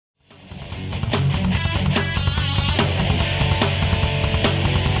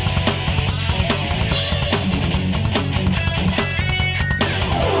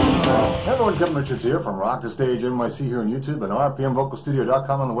Richards here from Rock the Stage NYC here on YouTube and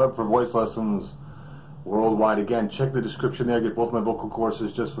rpmvocalstudio.com on the web for voice lessons worldwide. Again, check the description there. Get both my vocal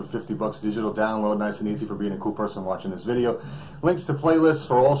courses just for 50 bucks digital download. Nice and easy for being a cool person watching this video. Links to playlists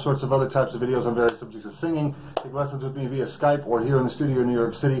for all sorts of other types of videos on various subjects of singing. Take lessons with me via Skype or here in the studio in New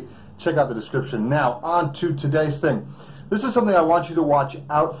York City. Check out the description. Now, on to today's thing. This is something I want you to watch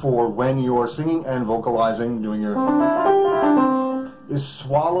out for when you're singing and vocalizing, doing your... is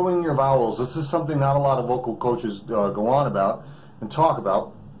swallowing your vowels. This is something not a lot of vocal coaches go on about and talk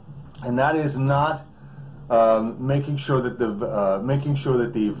about, and that is not making sure that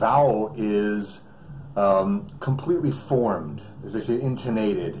the vowel is completely formed, as they say,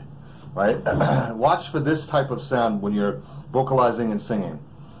 intonated, right? Watch for this type of sound when you're vocalizing and singing.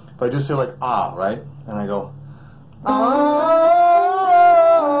 If I just say like ah, right, and I go ah,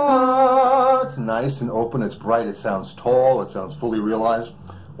 it's nice and open, it's bright, it sounds tall, it sounds fully realized.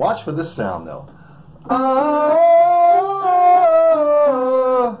 Watch for this sound though. Ah,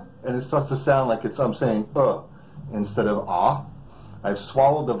 and it starts to sound like I'm saying instead of ah. I've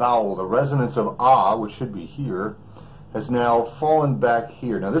swallowed the vowel. The resonance of ah, which should be here, has now fallen back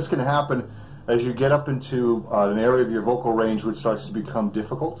here. Now this can happen as you get up into an area of your vocal range which starts to become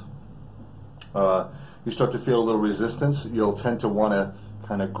difficult. You start to feel a little resistance. You'll tend to want to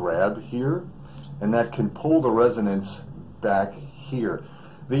kind of grab here, and that can pull the resonance back here.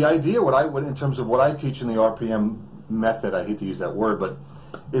 The idea, in terms of what I teach in the RPM method, I hate to use that word, but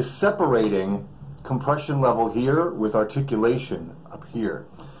is separating compression level here with articulation up here.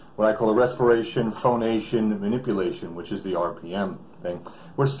 What I call the respiration, phonation, manipulation, which is the RPM thing.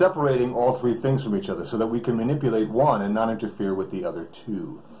 We're separating all three things from each other so that we can manipulate one and not interfere with the other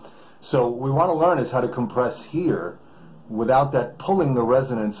two. So what we want to learn is how to compress here without that pulling the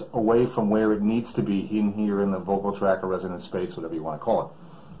resonance away from where it needs to be in here in the vocal tract or resonance space, whatever you want to call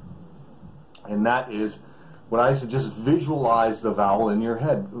it. And that is what I said, just visualize the vowel in your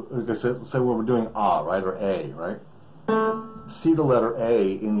head. Like I said, say when we're doing ah, right, or a, right? See the letter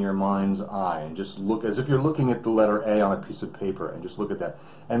A in your mind's eye and just look as if you're looking at the letter A on a piece of paper, and just look at that.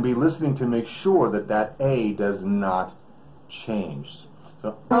 And be listening to make sure that that A does not change.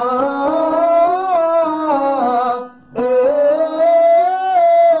 So,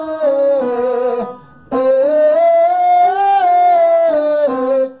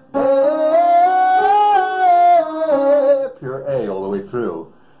 pure A all the way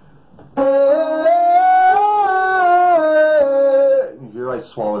through. Here I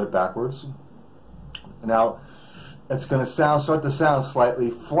swallowed it backwards. Now it's going to start to sound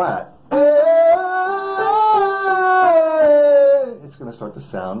slightly flat. It's going to start to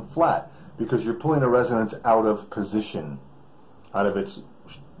sound flat because you're pulling the resonance out of position, out of its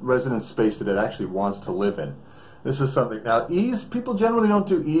resonance space that it actually wants to live in. This is something. Now, E's, people generally don't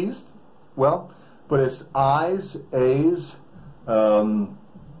do E's well, but it's I's, A's, U's.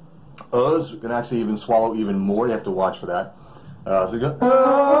 You can actually even swallow even more. You have to watch for that. So you go,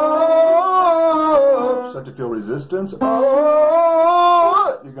 start to feel resistance. You're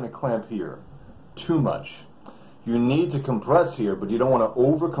going to clamp here. Too much. You need to compress here, but you don't want to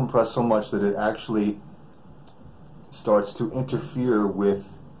over compress so much that it actually starts to interfere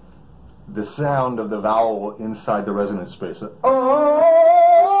with the sound of the vowel inside the resonance space. And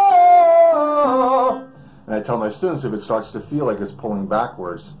I tell my students, if it starts to feel like it's pulling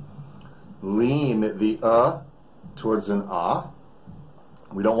backwards, lean the towards an ah.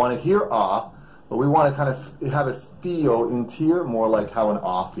 We don't want to hear ah, but we want to kind of have it feel in here more like how an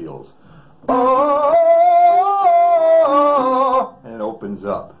ah feels. And it opens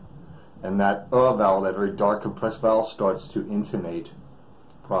up, and that vowel, that very dark compressed vowel, starts to intonate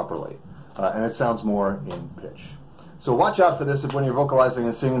properly, and it sounds more in pitch. So watch out for this if when you're vocalizing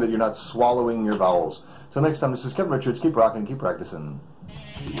and singing that you're not swallowing your vowels. Till next time, this is Kevin Richards. Keep rocking, keep practicing.